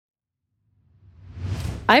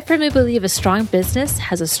I firmly believe a strong business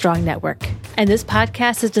has a strong network, and this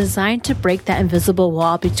podcast is designed to break that invisible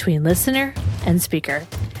wall between listener and speaker.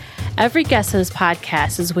 Every guest of this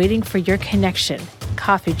podcast is waiting for your connection,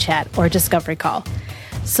 coffee chat, or discovery call.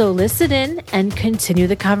 So listen in and continue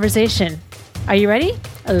the conversation. Are you ready?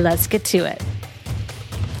 Let's get to it.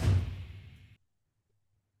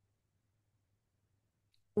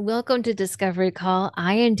 Welcome to Discovery Call.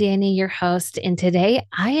 I am Danny, your host, and today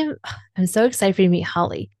I'm so excited for you to meet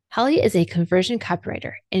Holly. Holly is a conversion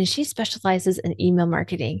copywriter, and she specializes in email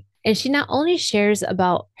marketing. And she not only shares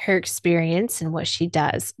about her experience and what she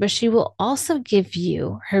does, but she will also give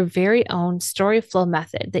you her very own story flow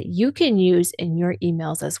method that you can use in your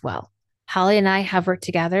emails as well. Holly and I have worked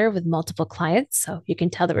together with multiple clients, so you can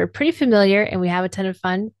tell that we're pretty familiar and we have a ton of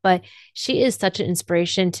fun, but she is such an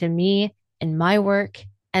inspiration to me in my work.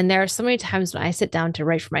 And there are so many times when I sit down to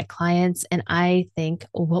write for my clients and I think,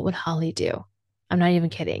 what would Holly do? I'm not even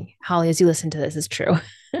kidding. Holly, as you listen to this, is true.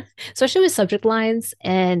 Especially with subject lines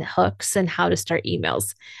and hooks and how to start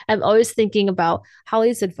emails. I'm always thinking about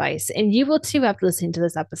Holly's advice, and you will too after listening to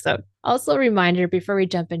this episode. Also, a reminder before we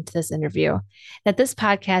jump into this interview that this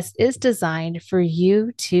podcast is designed for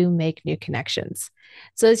you to make new connections.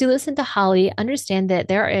 So as you listen to Holly, understand that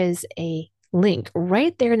there is a link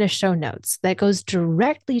right there in the show notes that goes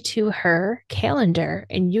directly to her calendar,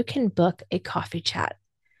 and you can book a coffee chat.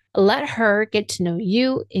 Let her get to know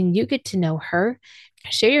you and you get to know her.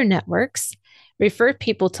 Share your networks, refer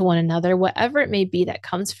people to one another, whatever it may be that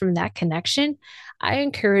comes from that connection. I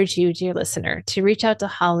encourage you, dear listener, to reach out to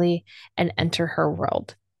Holly and enter her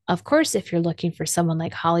world. Of course, if you're looking for someone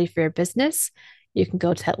like Holly for your business, you can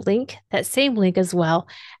go to that link, that same link as well,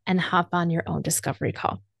 and hop on your own discovery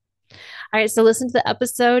call. All right, so listen to the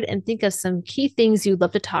episode and think of some key things you'd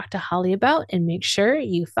love to talk to Holly about, and make sure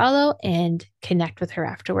you follow and connect with her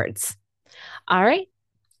afterwards. All right,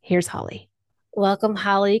 here's Holly. Welcome,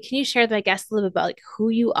 Holly. Can you share with my guests a little bit about who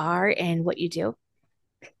you are and what you do?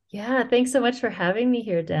 Yeah, thanks so much for having me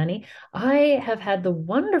here, Danny. I have had the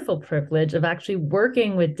wonderful privilege of actually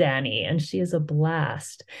working with Danny, and she is a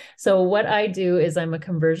blast. So what I do is I'm a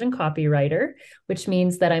conversion copywriter, which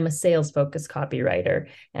means that I'm a sales-focused copywriter,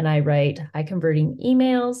 and I write high-converting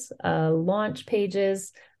emails, launch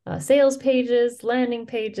pages, sales pages, landing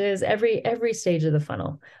pages, every stage of the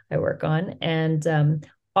funnel I work on. And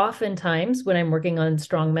oftentimes when I'm working on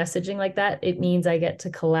strong messaging like that, it means I get to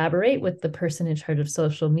collaborate with the person in charge of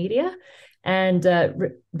social media. And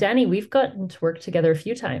Danny, we've gotten to work together a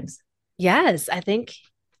few times. Yes, I think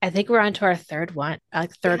we're on to our third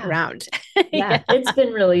round. Yeah, it's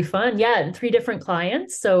been really fun. Yeah, and 3 different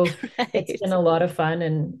clients. So Right. it's been a lot of fun,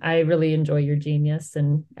 and I really enjoy your genius,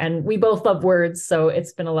 and we both love words. So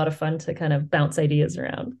it's been a lot of fun to kind of bounce ideas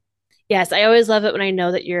around. Yes, I always love it when I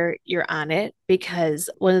know that you're on it, because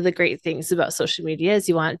one of the great things about social media is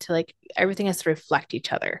you want to everything has to reflect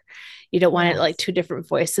each other. You don't want it like two different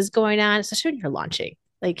voices going on, especially when you're launching.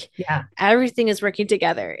 Yeah. Everything is working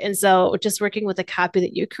together. And so just working with the copy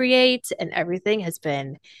that you create and everything has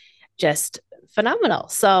been just phenomenal.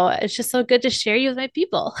 So it's just so good to share you with my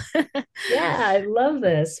people. Yeah, I love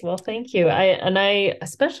this. Well, thank you. I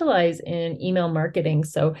specialize in email marketing.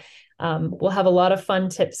 So we'll have a lot of fun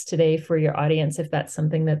tips today for your audience if that's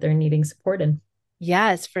something that they're needing support in.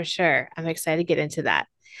 Yes, for sure. I'm excited to get into that.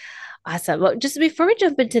 Awesome. Well, just before we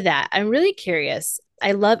jump into that, I'm really curious.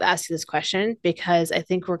 I love asking this question because I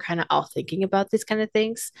think we're kind of all thinking about these kind of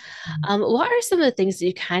things. What are some of the things that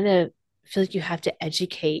you kind of feel like you have to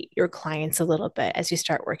educate your clients a little bit as you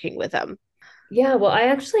start working with them? Yeah, well,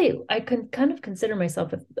 I can kind of consider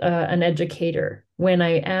myself an educator when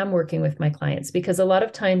I am working with my clients, because a lot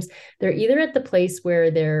of times they're either at the place where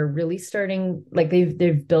they're really starting, like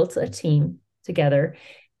they've built a team together,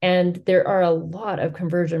 and there are a lot of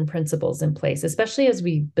conversion principles in place, especially as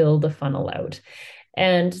we build a funnel out.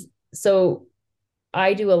 And so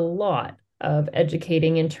I do a lot of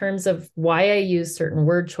educating in terms of why I use certain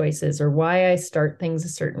word choices or why I start things a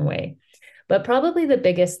certain way. But probably the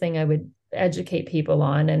biggest thing I would educate people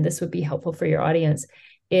on, and this would be helpful for your audience,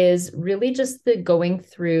 is really just the going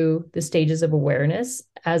through the stages of awareness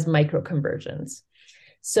as micro conversions.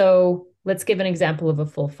 So let's give an example of a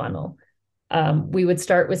full funnel. We would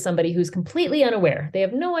start with somebody who's completely unaware. They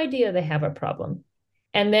have no idea they have a problem.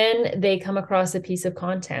 And then they come across a piece of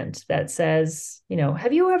content that says,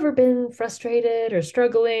 have you ever been frustrated or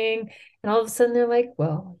struggling? And all of a sudden they're like,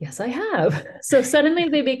 well, yes, I have. So suddenly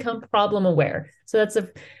they become problem aware. So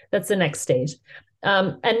that's the next stage.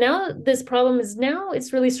 And now this problem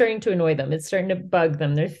it's really starting to annoy them. It's starting to bug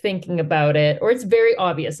them. They're thinking about it, or it's very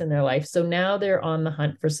obvious in their life. So now they're on the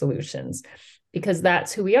hunt for solutions. because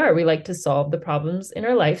that's who we are. We like to solve the problems in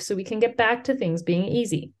our life so we can get back to things being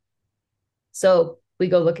easy. So we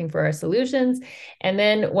go looking for our solutions. And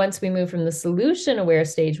then once we move from the solution aware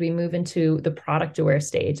stage, we move into the product aware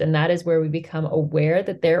stage. And that is where we become aware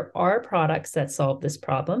that there are products that solve this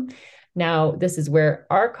problem. Now, this is where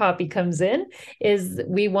our copy comes in, is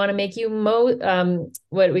we want to make you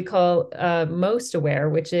what we call most aware,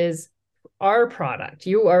 which is our product.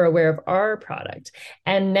 You are aware of our product.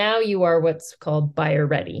 And now you are what's called buyer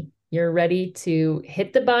ready. You're ready to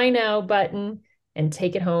hit the buy now button and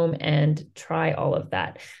take it home and try all of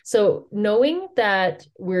that. So knowing that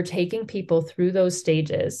we're taking people through those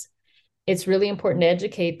stages, it's really important to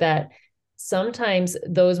educate that sometimes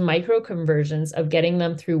those micro conversions of getting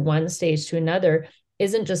them through one stage to another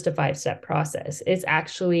isn't just a 5-step process. It's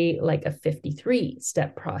actually like a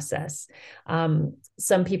 53-step process.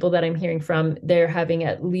 Some people that I'm hearing from, they're having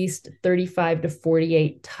at least 35 to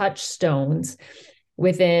 48 touchstones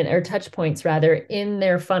within, or touch points rather, in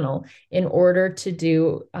their funnel in order to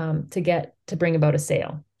do to bring about a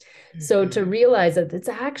sale. Mm-hmm. So to realize that it's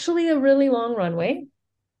actually a really long runway,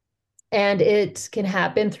 and it can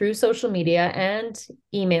happen through social media and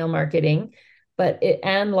email marketing,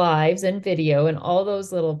 and lives and video and all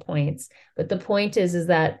those little points. But the point is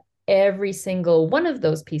that every single one of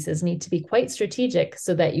those pieces need to be quite strategic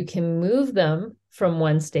so that you can move them from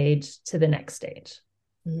one stage to the next stage.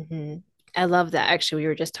 Mm-hmm. I love that. Actually, we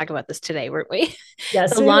were just talking about this today, weren't we?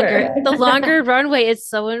 Yes, the longer runway is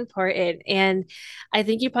so important. And I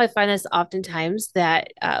think you probably find this oftentimes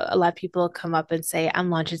that a lot of people come up and say, I'm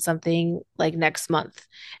launching something like next month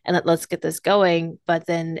and let's get this going. But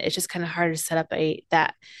then it's just kind of hard to set up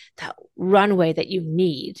that runway that you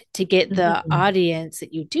need to get the audience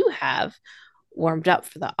that you do have warmed up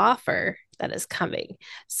for the offer that is coming.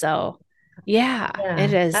 So yeah,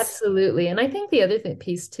 it is. Absolutely. And I think the other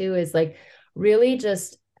piece too is like really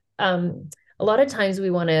just a lot of times we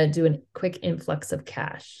want to do a quick influx of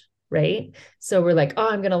cash, right? So we're like, oh,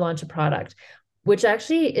 I'm going to launch a product, which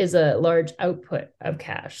actually is a large output of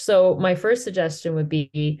cash. So my first suggestion would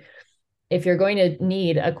be, if you're going to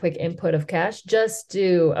need a quick input of cash, just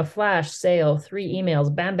do a flash sale, 3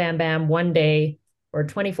 emails, bam, bam, bam, one day, or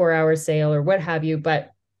 24-hour sale or what have you,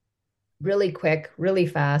 but really quick, really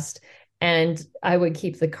fast. And I would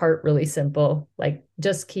keep the cart really simple, like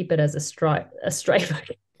just keep it as a Stripe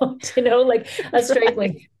account, like a Stripe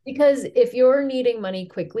link. Because if you're needing money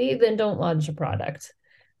quickly, then don't launch a product.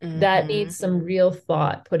 That needs some real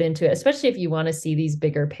thought put into it, especially if you want to see these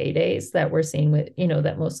bigger paydays that we're seeing with,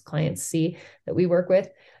 that most clients see that we work with.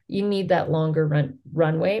 You need that longer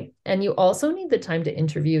runway. And you also need the time to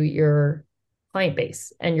interview your client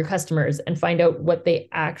base and your customers and find out what they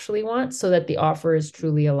actually want so that the offer is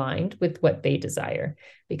truly aligned with what they desire.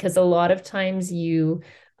 Because a lot of times we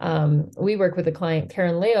work with a client,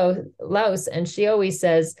 Karen Laus, and she always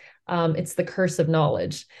says, it's the curse of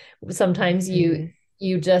knowledge. Sometimes you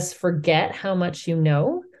just forget how much you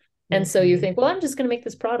know. And so you think, well, I'm just going to make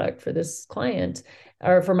this product for this client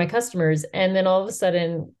or for my customers. And then all of a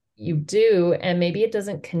sudden you do, and maybe it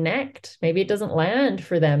doesn't connect. Maybe it doesn't land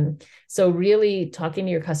for them. So really talking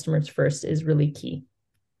to your customers first is really key.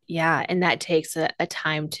 Yeah. And that takes a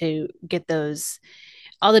time to get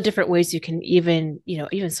all the different ways you can even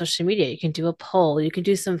social media, you can do a poll, you can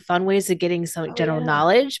do some fun ways of getting some general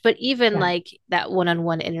knowledge, but even like that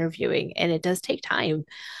one-on-one interviewing, and it does take time.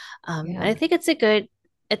 And I think it's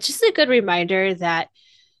just a good reminder that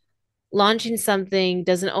launching something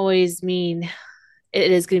doesn't always mean it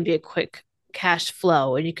is going to be a quick cash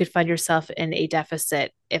flow, and you could find yourself in a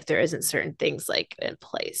deficit if there isn't certain things like in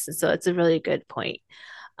place. And so it's a really good point.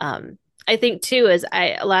 I think too,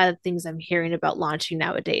 a lot of things I'm hearing about launching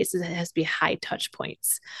nowadays is it has to be high touch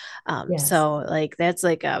points. So like that's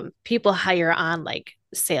like people hire on like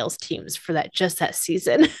sales teams for that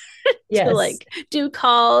season to like do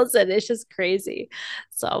calls, and it's just crazy.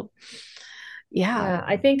 So yeah,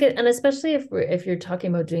 I think and especially if you're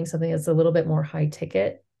talking about doing something that's a little bit more high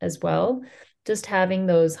ticket as well, just having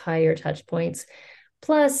those higher touch points,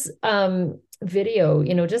 plus video,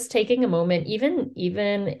 just taking a moment,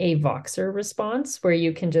 even a Voxer response where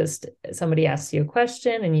you can somebody asks you a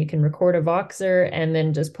question and you can record a Voxer and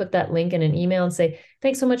then just put that link in an email and say,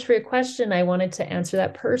 thanks so much for your question, I wanted to answer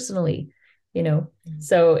that personally.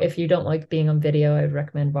 So if you don't like being on video, I'd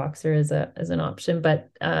recommend Voxer as an option. But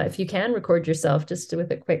if you can record yourself just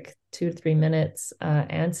with a quick 2 to 3 minutes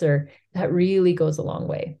answer, that really goes a long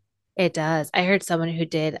way. It does. I heard someone who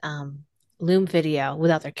did Loom video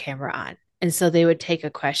without their camera on. And so they would take a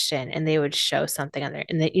question and they would show something on there,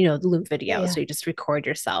 and then, the Loom video. So you just record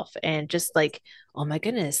yourself and just like, oh my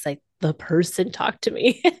goodness, like the person talk to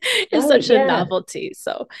me is Right. such a Yeah. novelty.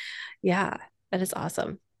 So yeah, that is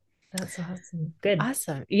awesome. That's awesome. Good.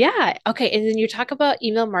 Awesome. Yeah. Okay. And then you talk about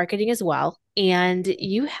email marketing as well. And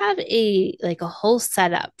you have a whole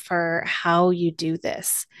setup for how you do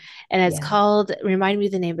this. And it's Yeah. called, remind me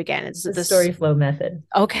the name again. It's The this. story flow method.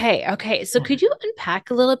 Okay. Okay. So Yeah. could you unpack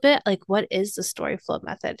a little bit? Like, what is the story flow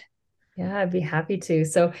method? Yeah, I'd be happy to.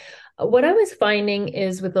 So, what I was finding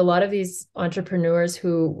is with a lot of these entrepreneurs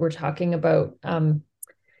who were talking about,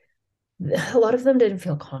 a lot of them didn't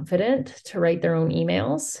feel confident to write their own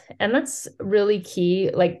emails. And that's really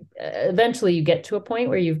key. Like, eventually, you get to a point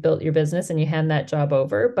where you've built your business and you hand that job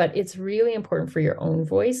over, but it's really important for your own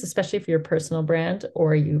voice, especially if you're a personal brand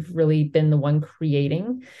or you've really been the one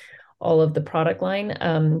creating all of the product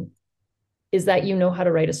line. Is that you know how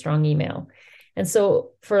to write a strong email. And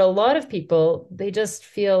so for a lot of people, they just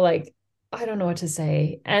feel like, I don't know what to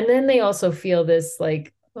say. And then they also feel this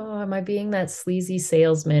like, oh, am I being that sleazy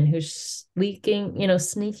salesman who's sneaking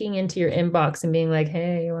into your inbox and being like,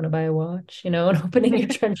 hey, you want to buy a watch, and opening your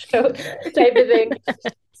trench coat type of thing.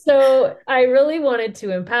 So I really wanted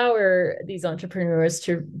to empower these entrepreneurs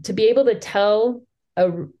to be able to tell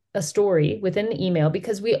a story within the email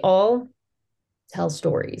because we all tell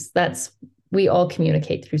stories. We all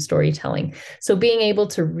communicate through storytelling. So being able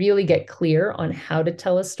to really get clear on how to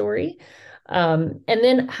tell a story, and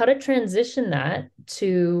then how to transition that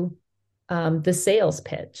to the sales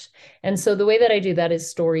pitch. And so the way that I do that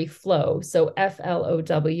is story flow. So FLOW,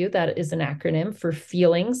 that is an acronym for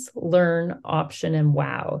feelings, learn, option, and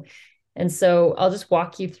wow. And so I'll just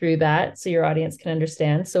walk you through that so your audience can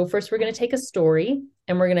understand. So first, we're going to take a story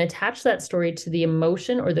and we're going to attach that story to the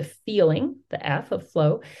emotion or the feeling, the F of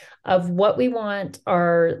flow, of what we want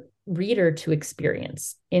our reader to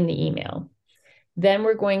experience in the email. Then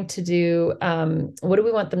we're going to do what do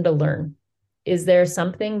we want them to learn? Is there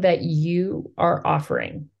something that you are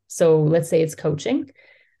offering? So let's say it's coaching.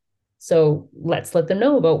 So let's let them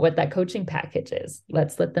know about what that coaching package is.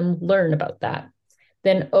 Let's let them learn about that.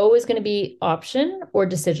 Then O is going to be option or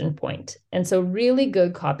decision point. And so really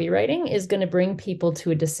good copywriting is going to bring people to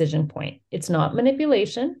a decision point. It's not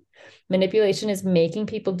manipulation. Manipulation is making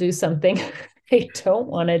people do something they don't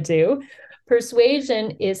want to do.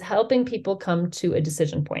 Persuasion is helping people come to a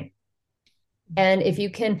decision point. And if you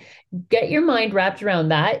can get your mind wrapped around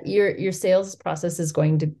that, your sales process is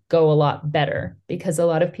going to go a lot better because a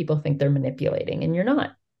lot of people think they're manipulating and you're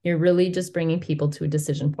not. You're really just bringing people to a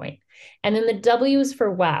decision point. And then the W is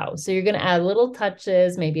for wow. So you're going to add little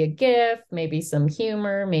touches, maybe a GIF, maybe some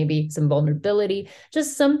humor, maybe some vulnerability,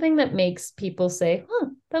 just something that makes people say,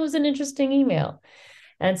 that was an interesting email.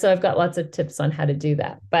 And so I've got lots of tips on how to do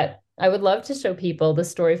that. But I would love to show people the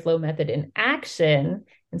story flow method in action.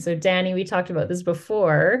 And so, Danny, we talked about this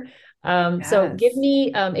before. So give Yes.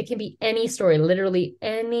 me, it can be any story, literally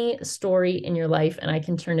any story in your life, and I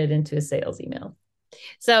can turn it into a sales email.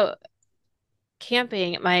 So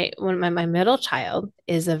camping, my middle child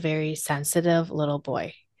is a very sensitive little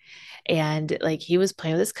boy. And like he was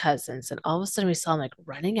playing with his cousins, and all of a sudden we saw him like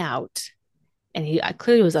running out. And he I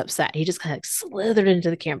clearly was upset. He just kind of like slithered into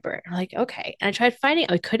the camper. I'm like, okay. And I tried finding,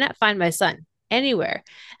 I could not find my son anywhere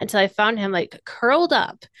until I found him like curled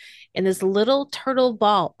up in this little turtle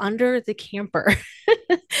ball under the camper.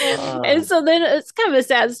 And Oh, so then it's kind of a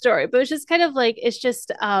sad story, but it's just kind of like, it's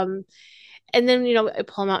just, and then I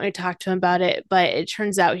pull him out and I talk to him about it, but it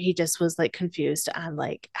turns out he just was like confused on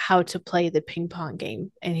like how to play the ping pong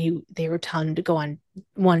game, and they were telling him to go on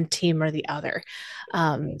one team or the other.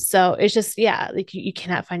 So it's just, yeah, like you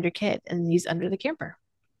cannot find your kid and he's under the camper.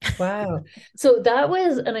 wow. So that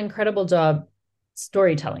was an incredible job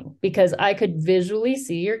storytelling because I could visually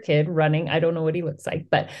see your kid running. I don't know what he looks like,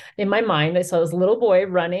 but in my mind, I saw this little boy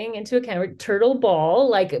running into a camera, turtle ball,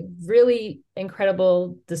 like really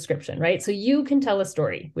incredible description, right? So you can tell a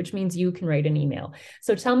story, which means you can write an email.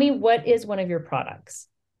 So tell me, what is one of your products?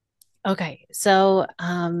 Okay, so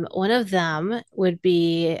one of them would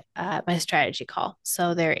be my strategy call.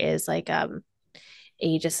 So there is like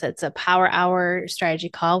it's a power hour strategy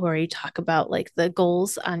call where you talk about like the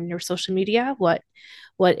goals on your social media, what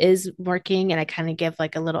is working, and I kind of give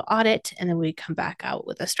like a little audit, and then we come back out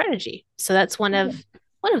with a strategy. So that's one of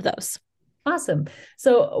those. Awesome.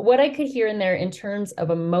 So what I could hear in there in terms of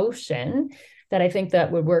emotion that I think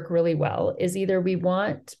that would work really well is either we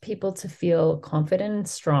want people to feel confident and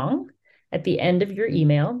strong at the end of your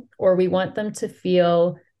email, or we want them to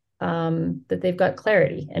feel that they've got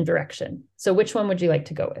clarity and direction. So which one would you like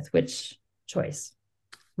to go with? Which choice?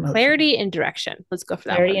 Emotion. Clarity and direction. Let's go for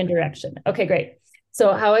that Clarity one. and direction. Okay, great.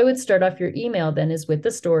 So how I would start off your email then is with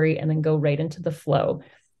the story and then go right into the flow.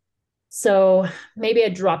 So maybe I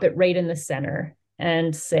drop it right in the center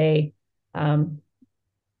and say, um,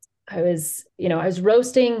 I was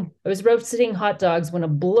roasting hot dogs when a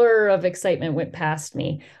blur of excitement went past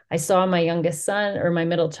me. I saw my youngest son or my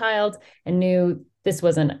middle child and knew this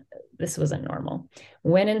wasn't normal.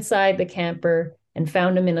 Went inside the camper and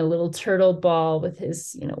found him in a little turtle ball with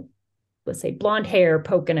his, let's say blonde hair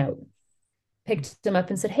poking out. Picked him up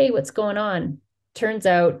and said, "Hey, what's going on?" Turns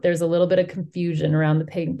out there's a little bit of confusion around the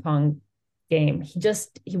ping pong game.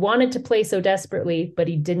 He wanted to play so desperately, but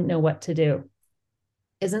he didn't know what to do.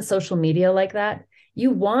 Isn't social media like that?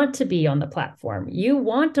 You want to be on the platform. You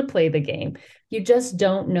want to play the game. You just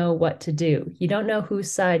don't know what to do. You don't know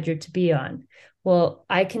whose side you're to be on. Well,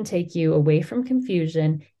 I can take you away from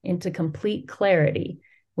confusion into complete clarity.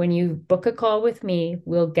 When you book a call with me,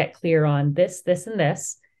 we'll get clear on this, this, and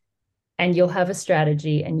this, and you'll have a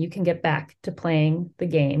strategy and you can get back to playing the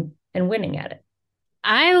game and winning at it.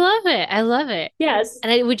 I love it. I love it. Yes.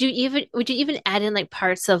 And would you even add in like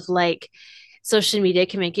parts of like social media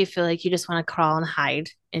can make you feel like you just want to crawl and hide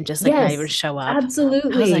and just like not even Yes, show up? I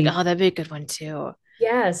was like, absolutely. oh, that'd be a good one too.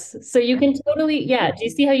 Yes. So you can totally, yeah. Do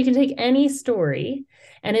you see how you can take any story,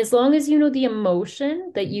 and as long as you know the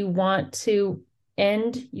emotion that you want to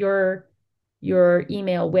end your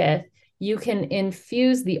email with, you can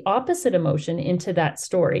infuse the opposite emotion into that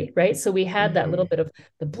story, right? So we had that little Mhm. bit of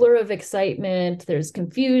the blur of excitement, there's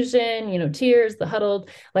confusion, tears, the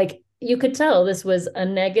huddled, like you could tell this was a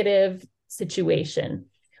negative situation.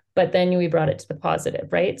 But then we brought it to the positive,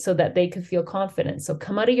 right? So that they could feel confident. So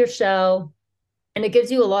come out of your shell, and it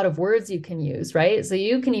gives you a lot of words you can use, right? So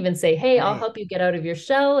you can even say, "Hey, I'll Right. help you get out of your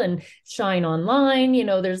shell and shine online."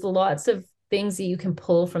 There's lots of things that you can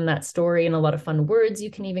pull from that story and a lot of fun words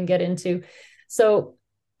you can even get into. So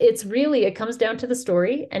it comes down to the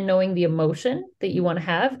story and knowing the emotion that you want to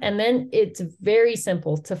have. And then it's very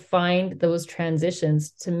simple to find those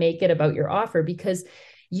transitions to make it about your offer, because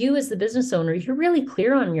you as the business owner, you're really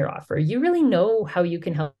clear on your offer. You really know how you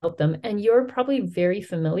can help them, and you're probably very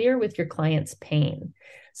familiar with your client's pain.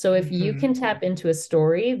 So if you Mhm. can tap into a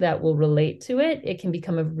story that will relate to it, it can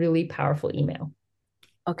become a really powerful email.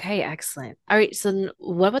 Okay, excellent. All right, so then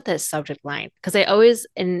what about the subject line? Because I always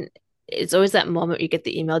and it's always that moment you get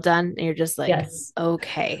the email done and you're just like, Yes.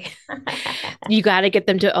 okay, you got to get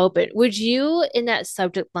them to open. Would you, in that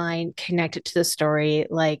subject line, connect it to the story?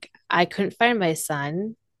 Like, I couldn't find my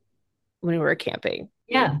son when we were camping.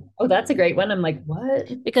 Yeah. Oh, that's a great one. I'm like,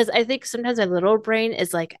 what? Because I think sometimes my little brain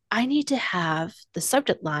is like, I need to have the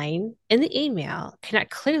subject line in the email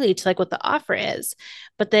connect clearly to like what the offer is.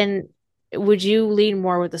 But then would you lean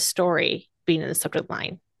more with the story being in the subject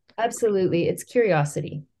line? Absolutely. It's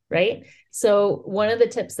curiosity, right? So, one of the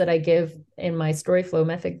tips that I give in my story flow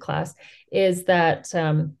method class is that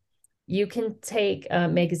you can take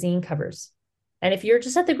magazine covers. And if you're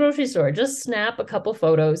just at the grocery store, just snap a couple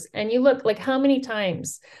photos and you look, like, how many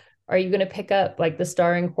times are you going to pick up like the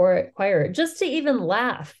Star Inquirer just to even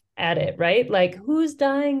laugh at it, right? Like, who's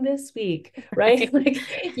dying this week, right? Right.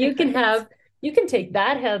 Like, you can Right. have, you can take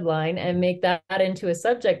that headline and make that into a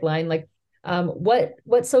subject line, like,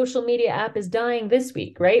 what social media app is dying this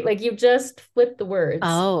week, right? Like you just flip the words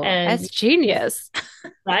Oh, and that's genius. That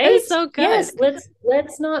is right? so good. Yes,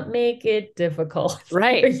 let's not make it difficult for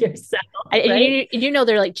Right. yourself, And right? you know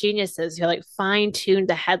they're like geniuses. You're like fine tune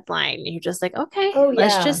the headline. And you're just like, okay, Oh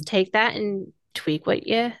let's yeah. just take that and tweak what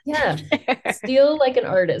you Yeah. did there. Steal like an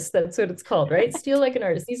artist. That's what it's called, right? Steal like an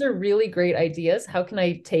artist. These are really great ideas. How can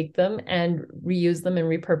I take them and reuse them and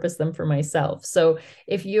repurpose them for myself? So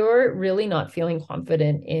if you're really not feeling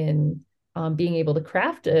confident in being able to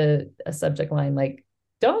craft a subject line, like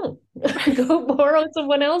don't go borrow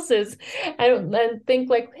someone else's and think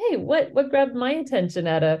like, hey, what grabbed my attention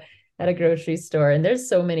at a grocery store? And there's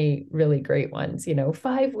so many really great ones,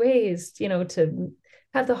 5 ways, to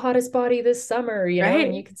have the hottest body this summer, and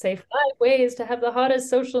Right. you could say 5 ways to have the hottest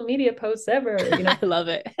social media posts ever. I love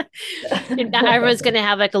it. And now everyone's gonna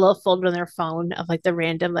have like a little folder on their phone of like the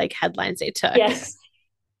random like headlines they took. Yes.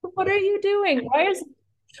 What are you doing? Why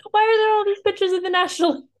are there all these pictures of the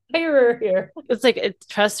National Enquirer here? It's like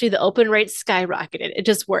trust me, the open rate skyrocketed. It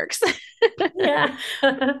just works. Yeah.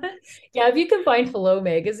 Yeah, if you can find Hello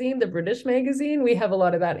magazine, the British magazine, we have a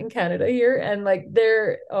lot of that in Canada here. And like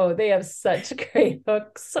they have such great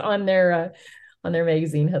hooks on their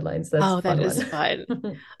magazine headlines. That's a Oh, that fun is one.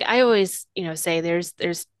 fun. I always, say there's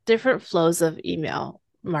different flows of email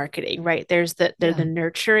marketing, right? There's the Yeah.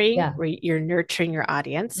 nurturing Yeah. where you're nurturing your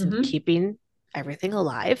audience and Hmm. keeping everything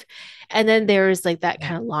alive. And then there's like that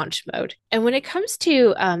kind of launch mode. And when it comes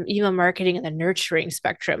to email marketing and the nurturing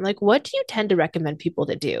spectrum, like what do you tend to recommend people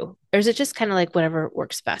to do? Or is it just kind of like whatever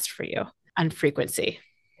works best for you on frequency?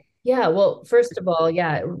 Yeah, well, first of all,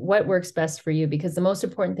 yeah, what works best for you? Because the most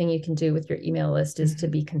important thing you can do with your email list is to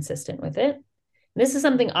be consistent with it. This is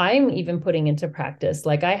something I'm even putting into practice.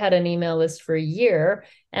 Like I had an email list for a year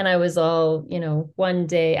and I was all, one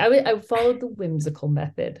day I followed the whimsical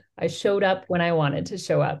method. I showed up when I wanted to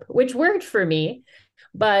show up, which worked for me.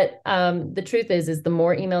 But the truth is the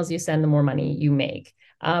more emails you send, the more money you make.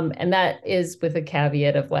 And that is with a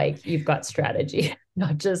caveat of like, you've got strategy,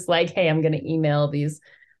 not just like, hey, I'm going to email these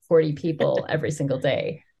 40 people every single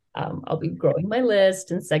day. I'll be growing my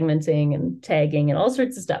list and segmenting and tagging and all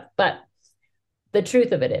sorts of stuff. But the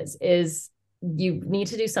truth of it is you need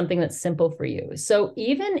to do something that's simple for you. So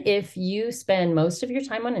even if you spend most of your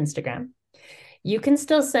time on Instagram, you can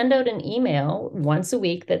still send out an email once a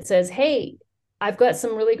week that says, hey, I've got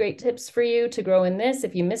some really great tips for you to grow in this.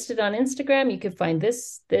 If you missed it on Instagram, you could find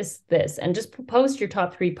this, and just post your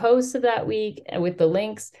top 3 posts of that week with the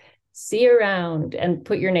links, see you around and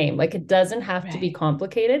put your name. Like it doesn't have to be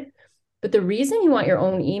complicated. But the reason you want your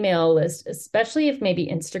own email list, especially if maybe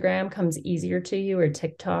Instagram comes easier to you or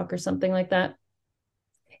TikTok or something like that,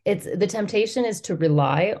 it's the temptation is to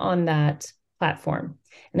rely on that platform.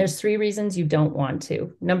 And there's 3 reasons you don't want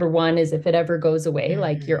to. Number 1 is if it ever goes away,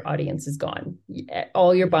 like your audience is gone.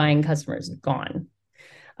 All your buying customers gone.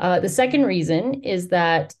 The second reason is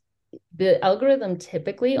that the algorithm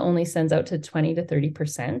typically only sends out to 20 to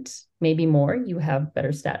 30%, maybe more. You have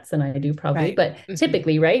better stats than I do probably, but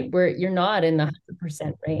typically, right, where you're not in the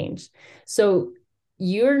 100% range. So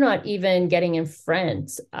you're not even getting in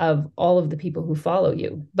front of all of the people who follow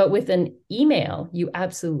you. But with an email, you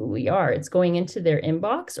absolutely are. It's going into their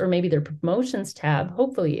inbox or maybe their promotions tab,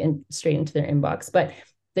 hopefully straight into their inbox. But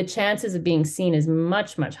the chances of being seen is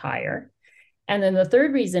much, much higher. And then the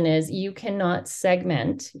third reason is you cannot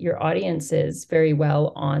segment your audiences very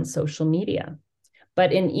well on social media.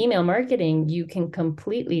 But in email marketing, you can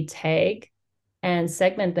completely tag and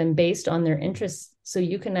segment them based on their interests. So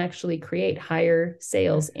you can actually create higher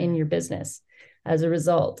sales in your business as a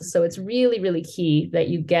result. So it's really, really key that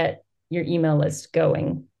you get your email list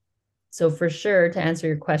going. So for sure, to answer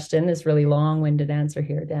your question, this really long-winded answer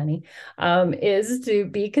here, Danny, is to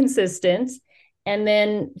be consistent and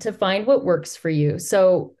then to find what works for you.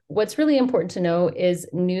 So what's really important to know is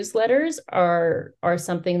newsletters are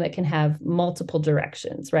something that can have multiple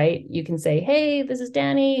directions, right? You can say, hey, this is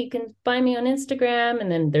Danny. You can find me on Instagram.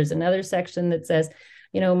 And then there's another section that says,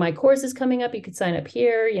 my course is coming up. You could sign up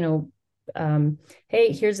here,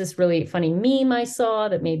 hey, here's this really funny meme I saw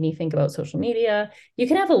that made me think about social media. You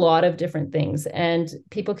can have a lot of different things and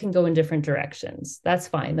people can go in different directions. That's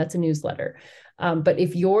fine. That's a newsletter. But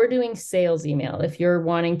if you're doing sales email, if you're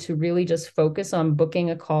wanting to really just focus on booking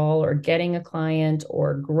a call or getting a client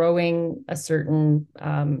or growing a certain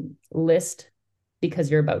list because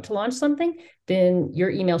you're about to launch something, then your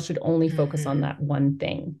email should only focus on that one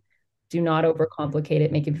thing. Do not overcomplicate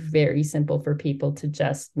it. Make it very simple for people to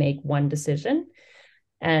just make one decision.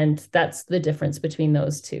 And that's the difference between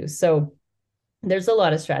those two. So there's a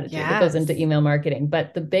lot of strategy that goes into email marketing,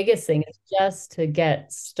 but the biggest thing is just to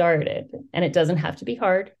get started. And it doesn't have to be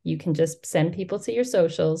hard. You can just send people to your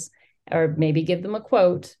socials or maybe give them a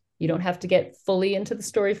quote. You don't have to get fully into the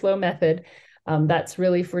story flow method. That's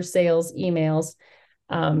really for sales emails.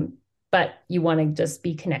 But you want to just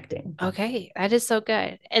be connecting. Okay, that is so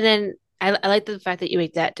good. And then I like the fact that you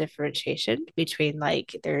make that differentiation between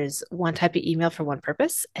like there's one type of email for one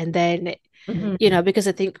purpose. And then, because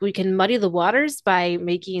I think we can muddy the waters by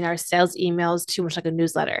making our sales emails too much like a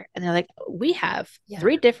newsletter. And they're like, we have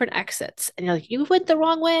 3 different exits. And you're like, you went the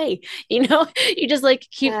wrong way. You just like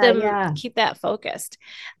keep that focused.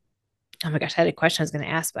 Oh my gosh, I had a question I was going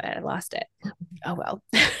to ask, but I lost it. Oh, well.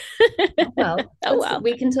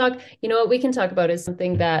 We can talk, what we can talk about is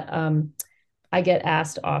something that I get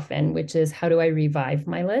asked often, which is how do I revive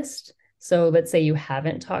my list? So let's say you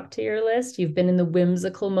haven't talked to your list. You've been in the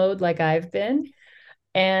whimsical mode like I've been,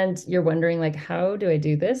 and you're wondering like, how do I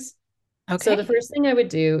do this? Okay. So the first thing I would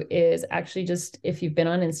do is actually just, if you've been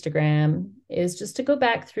on Instagram, is just to go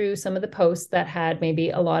back through some of the posts that had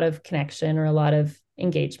maybe a lot of connection or a lot of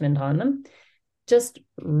engagement on them. Just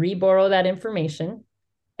reborrow that information.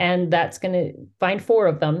 And that's going to find 4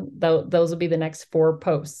 of them. Those will be the next 4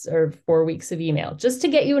 posts or 4 weeks of email, just to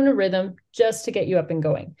get you in a rhythm, just to get you up and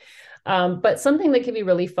going. But something that can be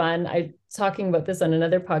really fun, I'm talking about this on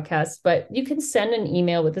another podcast, but you can send an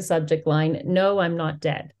email with the subject line, "No, I'm not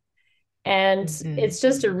dead." And it's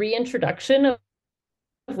just a reintroduction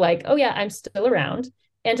of like, oh yeah, I'm still around,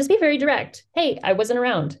 and just be very direct. Hey, I wasn't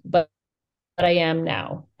around, but I am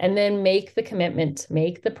now. And then make the commitment,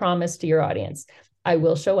 make the promise to your audience. I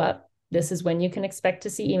will show up. This is when you can expect to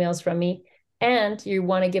see emails from me. And you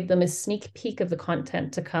want to give them a sneak peek of the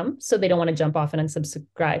content to come. So they don't want to jump off and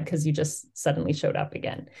unsubscribe because you just suddenly showed up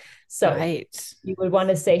again. So Right. you would want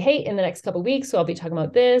to say, hey, in the next couple of weeks, so I'll be talking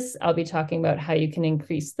about this. I'll be talking about how you can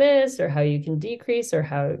increase this or how you can decrease or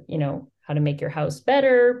how, how to make your house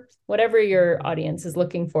better, whatever your audience is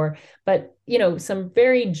looking for. But, some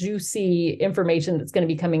very juicy information that's going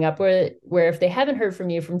to be coming up where if they haven't heard from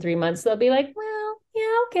you from 3 months, they'll be like, well, yeah,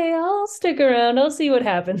 okay, I'll stick around. I'll see what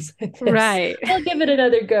happens with this. Right. I'll give it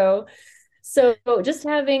another go. So just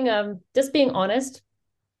having, just being honest.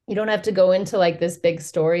 You don't have to go into like this big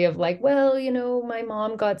story of like, well, my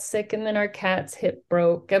mom got sick and then our cat's hip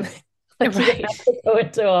broke. And like you don't Right. have to go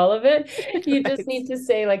into all of it. You just Right. need to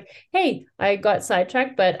say like, hey, I got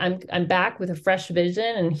sidetracked, but I'm back with a fresh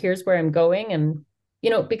vision and here's where I'm going. And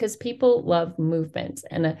because people love movement.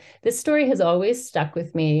 And this story has always stuck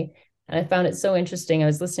with me. And I found it so interesting. I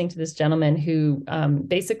was listening to this gentleman who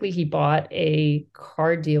basically he bought a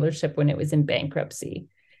car dealership when it was in bankruptcy.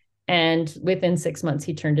 And within 6 months,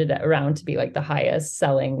 he turned it around to be like the highest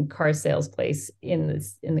selling car sales place in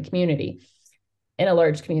the community, in a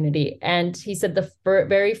large community. And he said the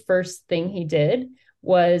very first thing he did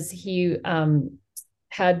was he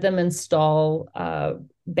had them install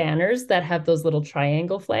banners that have those little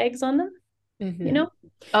triangle flags on them, you Mm-hmm. know?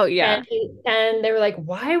 Oh, yeah. And they were like,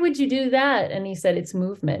 why would you do that? And he said, it's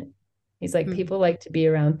movement. He's like, Mm-hmm. people like to be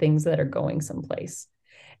around things that are going someplace.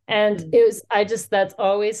 And that's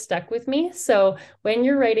always stuck with me. So when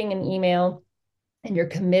you're writing an email and you're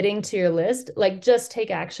committing to your list, like just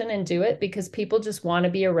take action and do it because people just want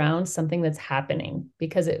to be around something that's happening.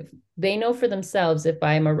 Because if they know for themselves, if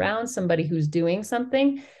I'm around somebody who's doing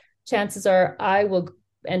something, chances are I will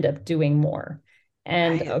end up doing more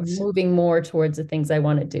and Right. moving more towards the things I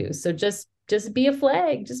want to do. So just be a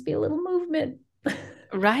flag, just be a little movement.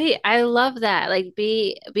 Right. I love that. Like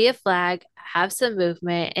be a flag, have some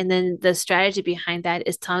movement, and then the strategy behind that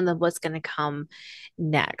is telling them what's going to come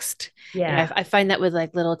next. Yeah. I find that with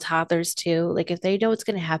like little toddlers too. Like if they know what's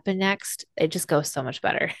going to happen next, it just goes so much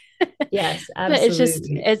better. Yes, But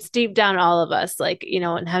absolutely. it's deep down all of us, like,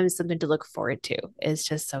 and having something to look forward to is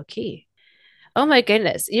just so key. Oh my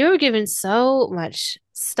goodness. You were given so much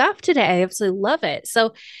stuff today. I absolutely love it.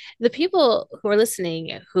 So the people who are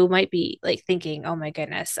listening who might be like thinking, "Oh my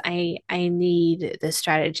goodness, I need this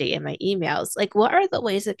strategy in my emails." Like what are the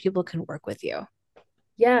ways that people can work with you?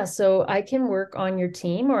 Yeah, so I can work on your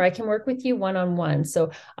team or I can work with you one on one.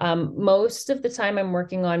 So most of the time, I'm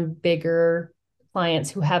working on bigger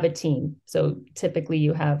clients who have a team. So typically,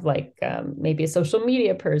 you have like maybe a social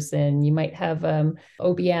media person, you might have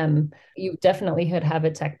OBM. You definitely could have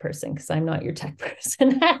a tech person because I'm not your tech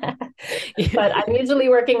person. But I'm usually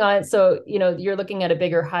working on, so you're looking at a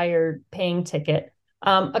bigger, higher paying ticket.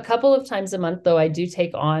 A couple of times a month, though, I do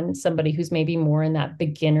take on somebody who's maybe more in that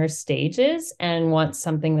beginner stages and wants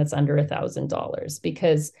something that's under $1,000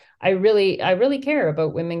 because I really care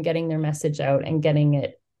about women getting their message out and getting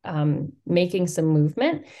it, making some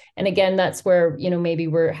movement. And again, that's where, maybe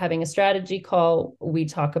we're having a strategy call. We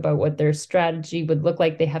talk about what their strategy would look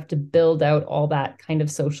like. They have to build out all that kind of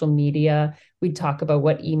social media. We'd talk about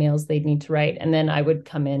what emails they'd need to write. And then I would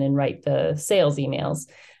come in and write the sales emails,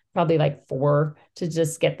 probably like 4 to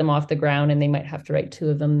just get them off the ground. And they might have to write 2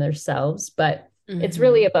 of them themselves. But it's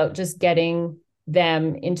really Mhm. about just getting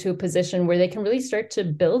them into a position where they can really start to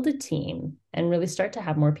build a team and really start to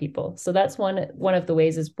have more people. So that's one of the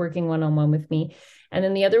ways is working one-on-one with me. And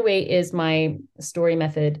then the other way is my story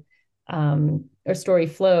method, or story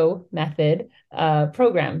flow method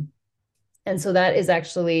program. And so that is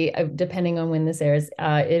actually, depending on when this airs,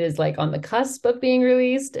 it is like on the cusp of being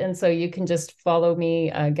released. And so you can just follow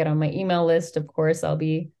me, get on my email list. Of course, I'll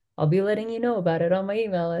be letting you know about it on my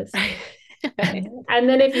email list. And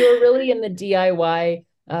then if you're really in the DIY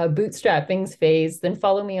bootstrapping phase, then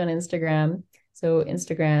follow me on Instagram. So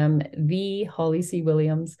Instagram, the Holly C.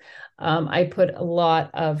 Williams. I put a lot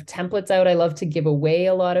of templates out. I love to give away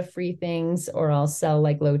a lot of free things, or I'll sell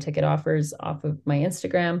like low ticket offers off of my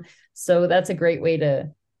Instagram. So that's a great way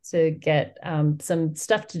to get some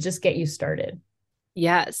stuff to just get you started.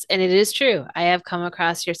 Yes, and it is true. I have come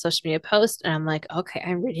across your social media post and I'm like, okay,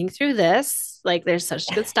 I'm reading through this. Like there's such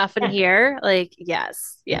good stuff in here. Like,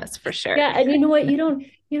 yes, yes, for sure. Yeah, and you know what? You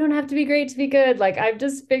don't have to be great to be good. Like I'm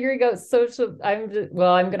just figuring out social. I'm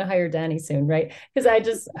gonna hire Danny soon, right? Because I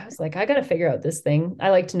was like, I gotta figure out this thing.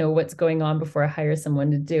 I like to know what's going on before I hire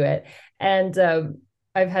someone to do it. And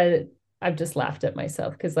I've had I've just laughed at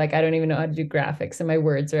myself because like I don't even know how to do graphics and my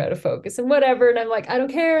words are out of focus and whatever. And I'm like, I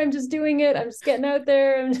don't care. I'm just doing it. I'm just getting out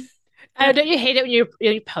there. Don't you hate it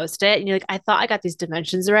when you post it and you're like, I thought I got these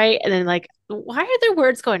dimensions right, and then like, why are their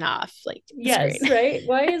words going off like the screen? Yes, right.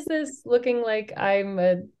 Why is this looking like I'm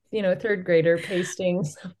a, third grader pasting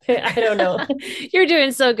something? I don't know. You're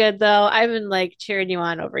doing so good though. I've been like cheering you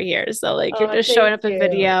on over here. So like you're Oh, just showing thank up in you.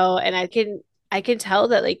 video and I can tell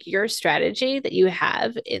that like your strategy that you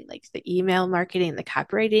have in like the email marketing, the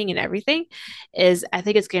copywriting and everything is I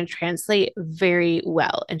think it's going to translate very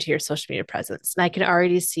well into your social media presence. And I can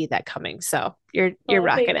already see that coming. So you're Oh,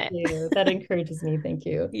 rocking thank it. you. That encourages me. Thank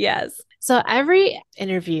you. Yes. So every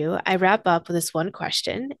interview, I wrap up with this one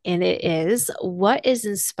question, and it is, what is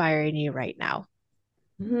inspiring you right now?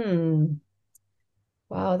 Hmm.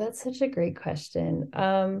 Wow, that's such a great question.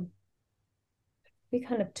 Be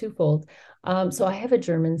kind of twofold. So I have a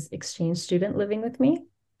German exchange student living with me,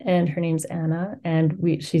 and her name's Anna, and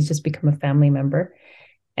she's just become a family member.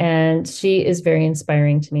 And she is very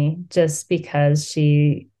inspiring to me just because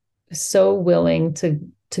she is so willing to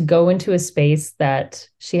go into a space that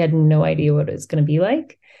she had no idea what it was going to be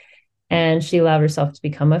like. And she allowed herself to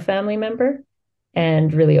become a family member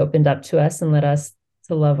and really opened up to us and let us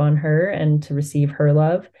to love on her and to receive her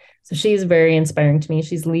love. So she's very inspiring to me.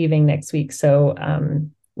 She's leaving next week. So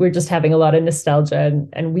we're just having a lot of nostalgia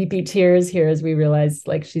and weepy tears here as we realize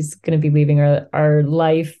like she's going to be leaving our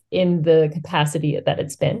life in the capacity that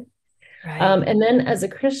it's been. Right. And then as a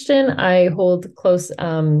Christian, I hold close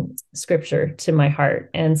scripture to my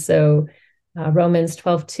heart. And so Romans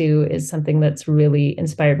 12:2 is something that's really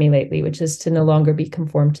inspired me lately, which is to no longer be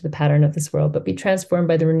conformed to the pattern of this world, but be transformed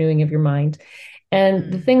by the renewing of your mind.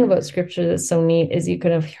 And the thing about Mm. scripture that's so neat is you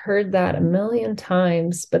could have heard that a million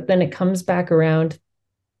times, but then it comes back around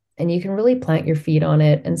and you can really plant your feet on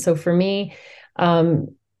it. And so for me,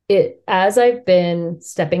 as I've been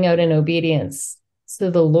stepping out in obedience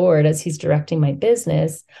to the Lord as He's directing my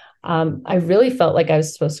business, I really felt like I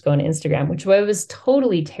was supposed to go on Instagram, which I was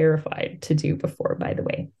totally terrified to do before, by the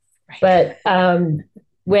way. Right. But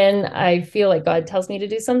when I feel like God tells me to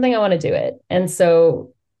do something, I want to do it. And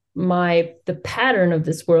so the pattern of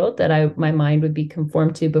this world that my mind would be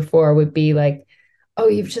conformed to before would be like, oh,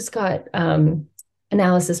 you've just got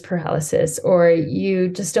analysis paralysis, or you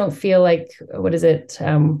just don't feel like, what is it?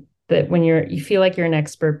 That when you feel like you're an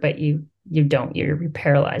expert, but you don't, you're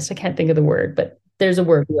paralyzed. I can't think of the word, but there's a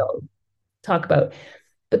word we all talk about.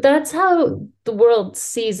 But that's how the world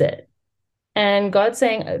sees it. And God's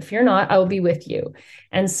saying, if you're not, I will be with you.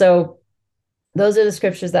 And so those are the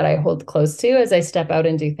scriptures that I hold close to as I step out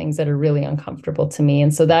and do things that are really uncomfortable to me.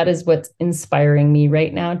 And so that is what's inspiring me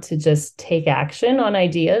right now to just take action on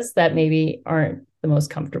ideas that maybe aren't the most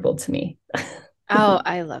comfortable to me. Oh,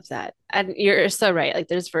 I love that. And you're so right. Like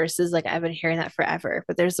there's verses like I've been hearing that forever,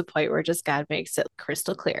 but there's a point where just God makes it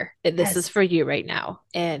crystal clear. This is Yes. for you right now.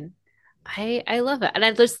 And I love it. And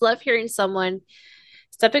I just love hearing someone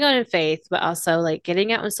stepping out in faith, but also like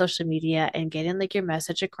getting out on social media and getting like your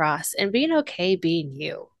message across and being okay being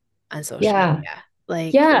you on social Yeah. media.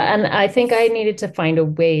 Like, Yeah. And I think I needed to find a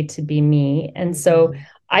way to be me. And so mhm.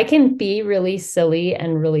 I can be really silly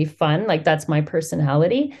and really fun. Like that's my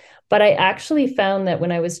personality. But I actually found that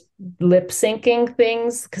when I was lip syncing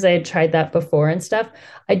things, because I had tried that before and stuff,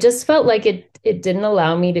 I just felt like it didn't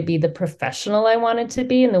allow me to be the professional I wanted to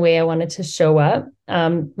be and the way I wanted to show up.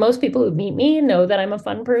 Most people who meet me know that I'm a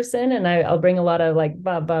fun person and I'll bring a lot of like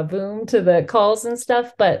ba ba boom to the calls and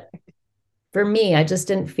stuff. But for me, I just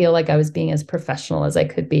didn't feel like I was being as professional as I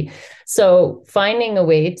could be. So finding a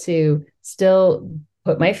way to still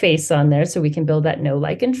put my face on there so we can build that know,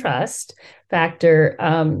 like, and trust factor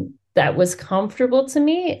that was comfortable to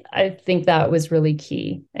me, I think that was really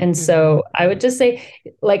key. And Mhm. so I would just say,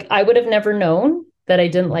 like, I would have never known that I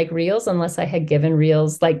didn't like reels unless I had given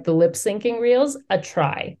reels, like the lip syncing reels, a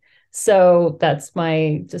try. So that's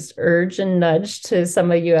my just urge and nudge to some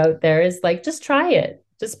of you out there is like, just try it,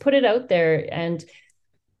 just put it out there. And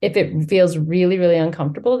if it feels really, really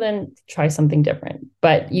uncomfortable, then try something different.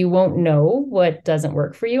 But you won't know what doesn't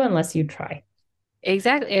work for you unless you try.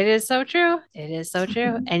 Exactly. It is so true. It is so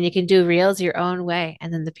true. And you can do reels your own way.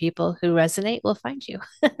 And then the people who resonate will find you.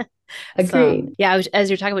 So, Agreed. yeah, as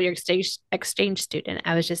you're talking about your exchange student,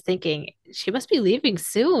 I was just thinking she must be leaving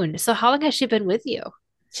soon. So, how long has she been with you?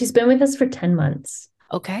 She's been with us for 10 months.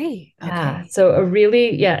 Okay. Yeah. Okay. So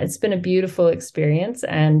it's been a beautiful experience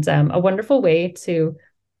and a wonderful way to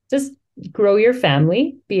just grow your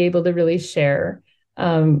family, be able to really share.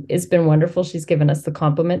 It's been wonderful. She's given us the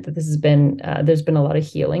compliment that this has been, there's been a lot of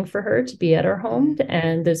healing for her to be at our home,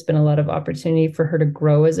 and there's been a lot of opportunity for her to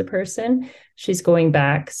grow as a person. She's going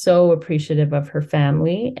back so appreciative of her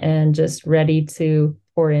family and just ready to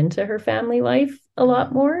pour into her family life a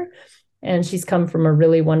lot more. And she's come from a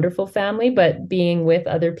really wonderful family, but being with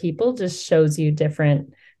other people just shows you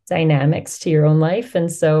different dynamics to your own life.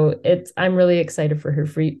 And so I'm really excited for her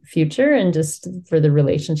future and just for the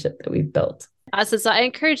relationship that we've built. Awesome. So I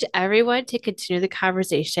encourage everyone to continue the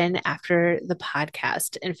conversation after the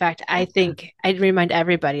podcast. In fact, I think I'd remind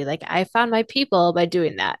everybody, like, I found my people by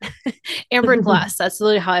doing that. Amber Glass, that's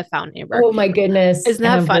literally how I found Amber. Oh my goodness. Isn't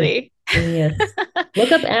that funny? Genius.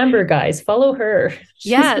 Look up Amber, guys. Follow her.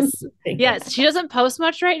 Yes. Yes. She doesn't post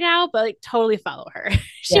much right now, but like totally follow her.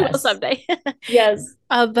 She will someday. Yes.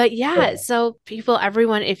 But yeah, so people,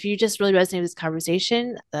 everyone, if you just really resonate with this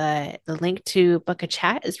conversation, the link to book a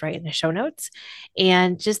chat is right in the show notes.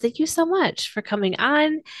 And just thank you so much for coming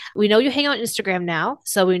on. We know you hang out on Instagram now,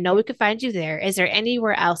 so we know we could find you there. Is there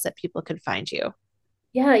anywhere else that people could find you?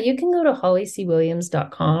 Yeah, you can go to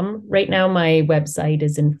hollycwilliams.com. Right now, my website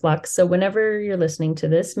is in flux. So whenever you're listening to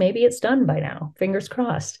this, maybe it's done by now. Fingers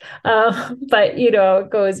crossed. But it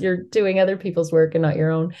goes, you're doing other people's work and not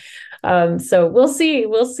your own. So we'll see.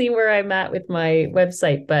 We'll see where I'm at with my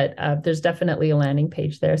website. But there's definitely a landing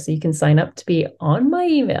page there. So you can sign up to be on my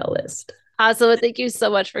email list. Awesome. Thank you so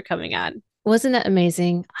much for coming on. Wasn't that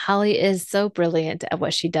amazing? Holly is so brilliant at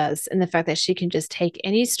what she does. And the fact that she can just take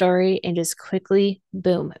any story and just quickly,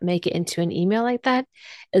 boom, make it into an email like that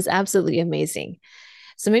is absolutely amazing.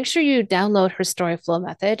 So make sure you download her story flow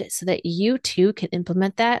method so that you too can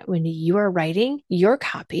implement that when you are writing your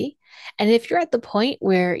copy. And if you're at the point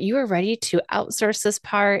where you are ready to outsource this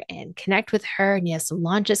part and connect with her and you have some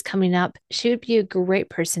launches coming up, she would be a great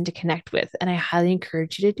person to connect with. And I highly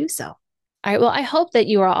encourage you to do so. All right. Well, I hope that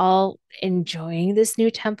you are all enjoying this new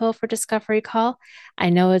tempo for Discovery Call. I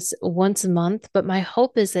know it's once a month, but my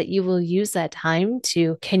hope is that you will use that time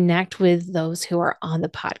to connect with those who are on the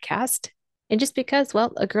podcast. And just because,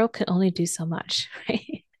 well, a girl can only do so much,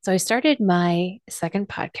 right? So I started my second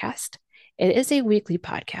podcast. It is a weekly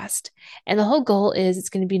podcast. And the whole goal is it's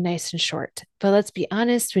going to be nice and short. But let's be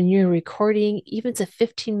honest, when you're recording, even if it's a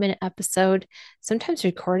 15-minute episode, sometimes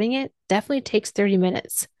recording it definitely takes 30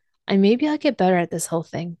 minutes. And maybe I'll get better at this whole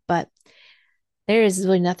thing, but there is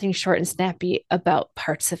really nothing short and snappy about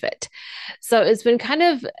parts of it. So it's been kind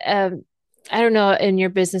of, I don't know, in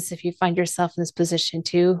your business, if you find yourself in this position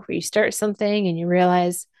too, where you start something and you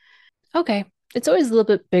realize, okay, it's always a little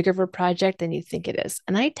bit bigger of a project than you think it is.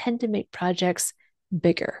 And I tend to make projects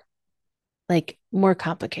bigger, like more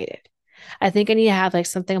complicated. I think I need to have like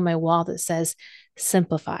something on my wall that says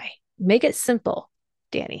simplify, make it simple,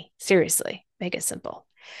 Danny. Seriously, make it simple.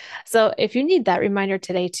 So if you need that reminder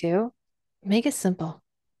today too, make it simple.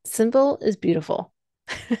 Simple is beautiful.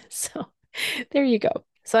 So there you go.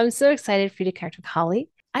 So I'm so excited for you to connect with Holly.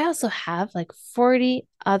 I also have like 40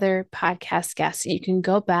 other podcast guests that you can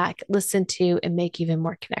go back, listen to, and make even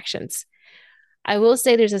more connections. I will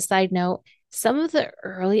say there's a side note. Some of the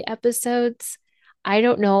early episodes, I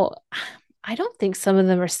don't know. I don't think some of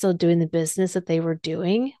them are still doing the business that they were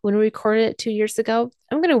doing when we recorded it 2 years ago.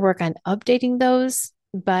 I'm going to work on updating those.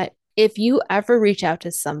 But if you ever reach out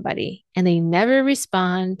to somebody and they never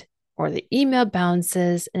respond or the email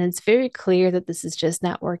bounces and it's very clear that this is just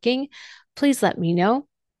not working, please let me know.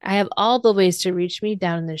 I have all the ways to reach me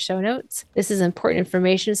down in the show notes. This is important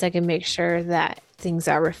information so I can make sure that things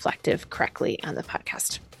are reflective correctly on the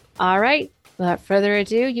podcast. All right. Without further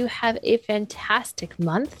ado, you have a fantastic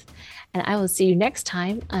month, and I will see you next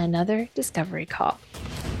time on another Discovery Call.